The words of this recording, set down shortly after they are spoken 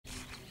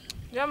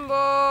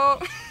Jumbo!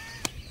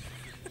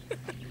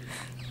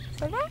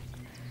 Ça va?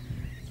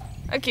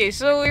 Okay,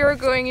 so we are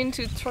going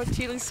into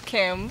Trotilis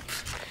Camp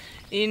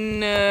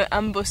in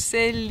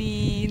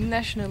Amboseli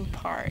National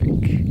Park.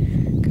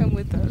 Come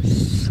with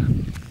us.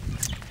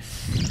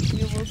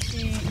 You will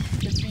see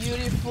the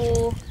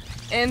beautiful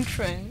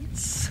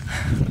entrance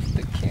of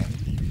the camp.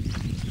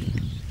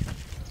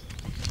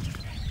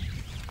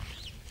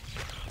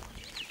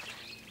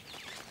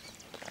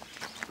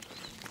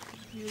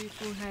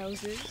 Beautiful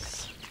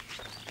houses.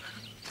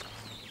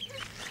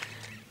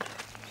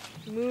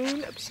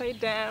 Moon upside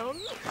down.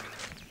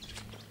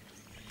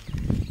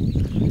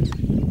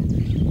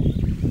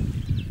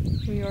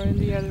 We are on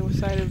the other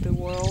side of the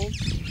world.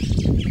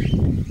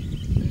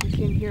 You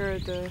can hear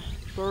the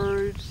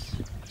birds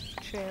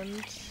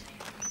chants.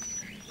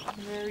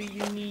 Very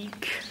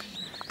unique.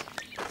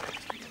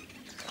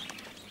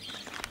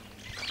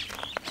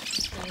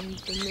 And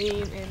the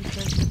main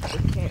entrance of the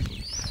camp.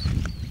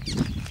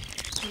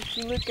 If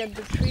you look at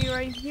the tree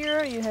right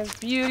here, you have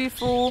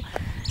beautiful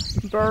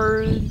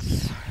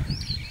birds,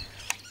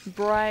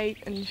 bright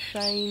and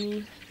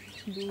shiny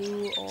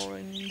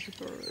blue-orange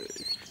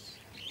birds.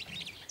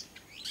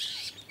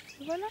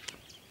 Voilà.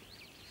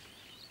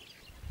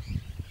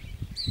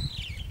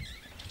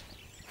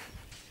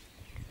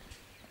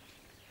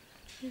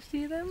 You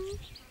see them?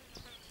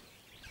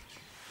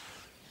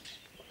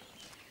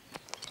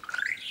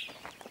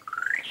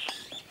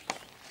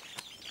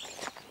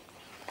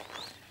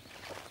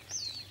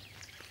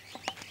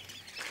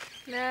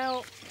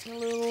 Now a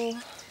little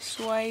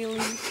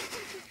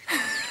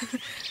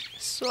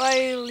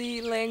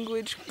Swahili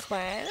language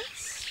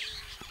class.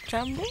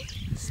 Jambo,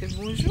 c'est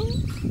bonjour.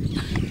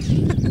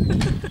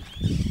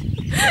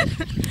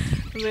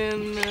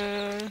 Then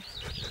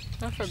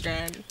I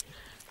forgot.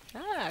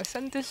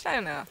 Asante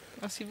sana.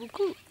 Merci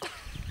beaucoup.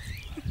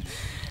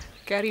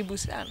 Karibu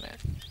sana.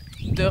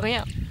 De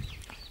rien.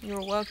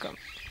 You're welcome.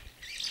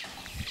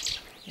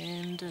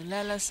 And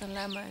Lala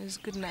Salama is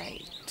good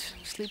night.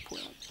 Sleep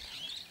well.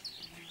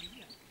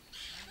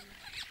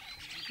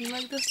 You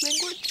like this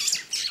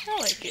language? I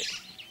like it.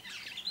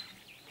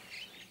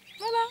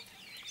 Voila.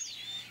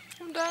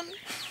 I'm done.